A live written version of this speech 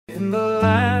In the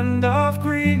land of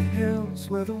green hills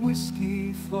where the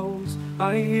whiskey flows,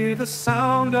 I hear the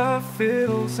sound of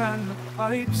fiddles and the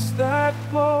pipes that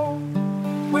blow.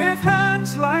 With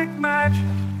hands like magic,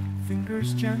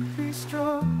 fingers gently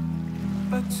strum,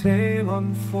 a tale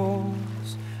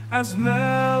unfolds as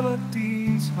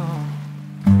melodies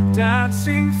hum.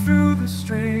 Dancing through the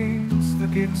strings, the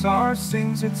guitar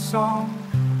sings its song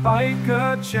like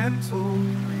a gentle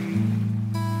breeze.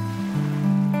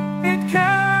 It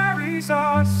carries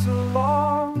us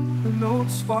along, the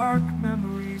notes spark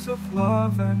memories of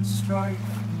love and strife.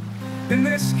 In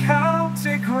this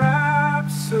Celtic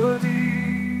rhapsody,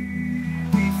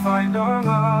 we find our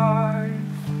life,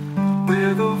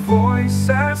 with a voice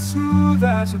as smooth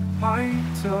as a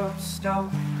pint of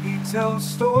stout. He tells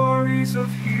stories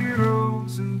of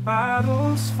heroes and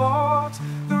battles fought.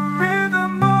 The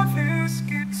rhythm of his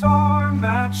guitar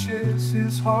matches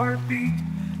his heartbeat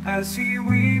as he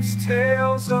weaves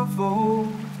tales of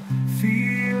old,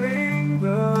 feeling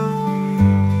the beat.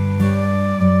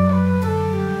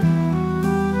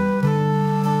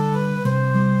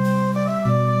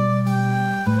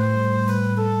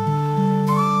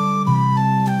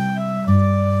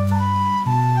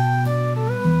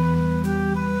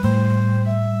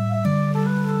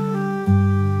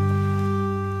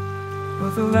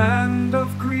 The land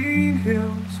of green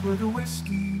hills where the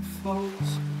whiskey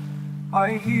flows,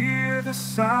 I hear the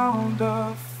sound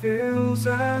of fiddles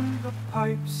and the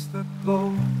pipes that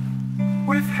blow.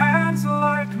 With hands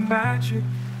like magic,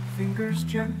 fingers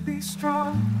gently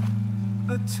strung,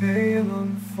 the tale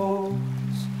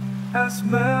unfolds as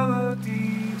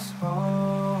melodies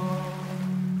hum.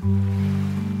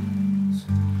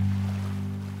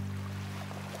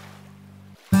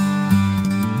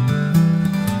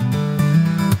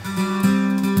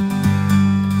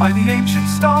 By the ancient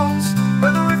stones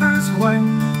where the rivers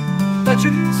wend,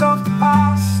 legends of the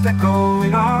past echo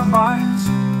in our minds.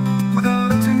 With a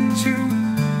Latin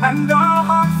tune and a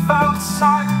heartfelt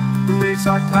sigh, we raise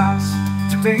our glass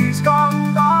to days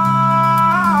gone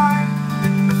by.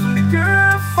 In the flicker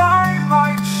of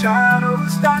firelight,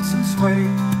 shadows dance and sway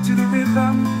to the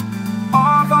rhythm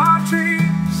of our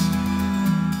dreams.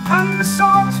 And the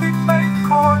songs we play,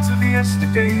 chords of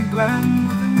yesterday blend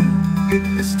with the new.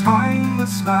 In this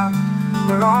timeless land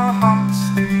where our hearts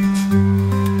stay true.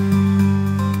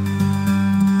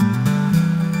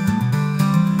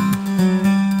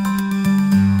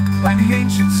 By the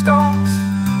ancient stones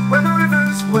where the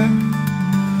rivers wend,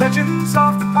 legends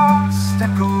of the past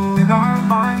echo in our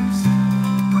minds.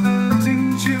 With a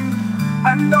lilting tune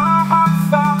and our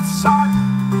heartfelt sigh,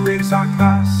 we raise our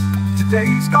glass to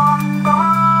days gone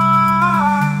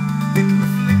by. In the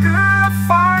flicker of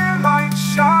firelight,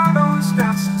 shadows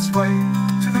dance and sway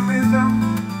to the rhythm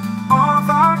of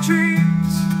our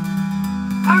dreams.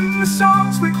 And the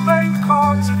songs we play, the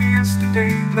chords of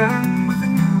yesterday blend with the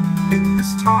new. In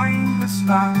this timeless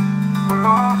land where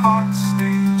our hearts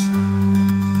stay true.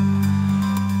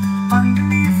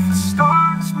 Underneath the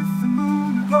stars with the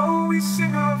moon aglow, we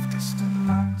sing of distant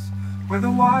lands where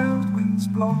the wild winds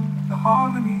blow, the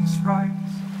harmonies rise.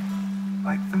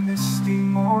 Like the misty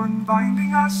morn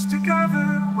binding us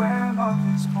together where love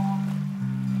is born.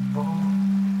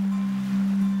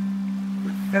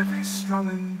 With every strum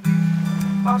and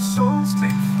beat, our souls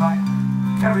take flight,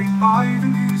 carried by the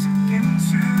music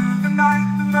into the night.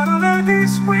 The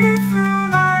melodies we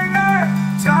through like air,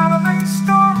 telling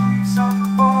stories of the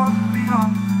world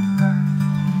beyond there.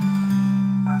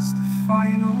 As the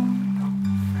final note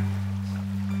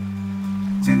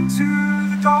fades into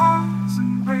the dawns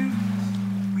and rains,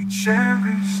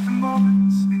 cherish the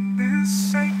moments in this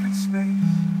sacred space.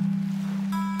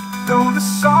 Though the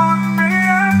song may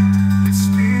end, its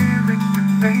spirit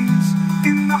remains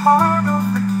in the heart of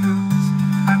the hills,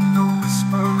 and the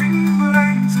whispering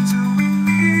blades until we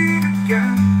meet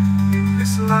again. In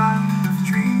this land of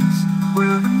dreams,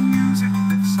 where the music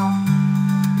lives on,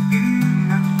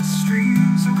 in endless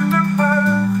streams, so remember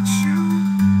the tune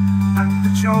and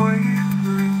the joy it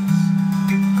brings.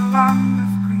 In the land of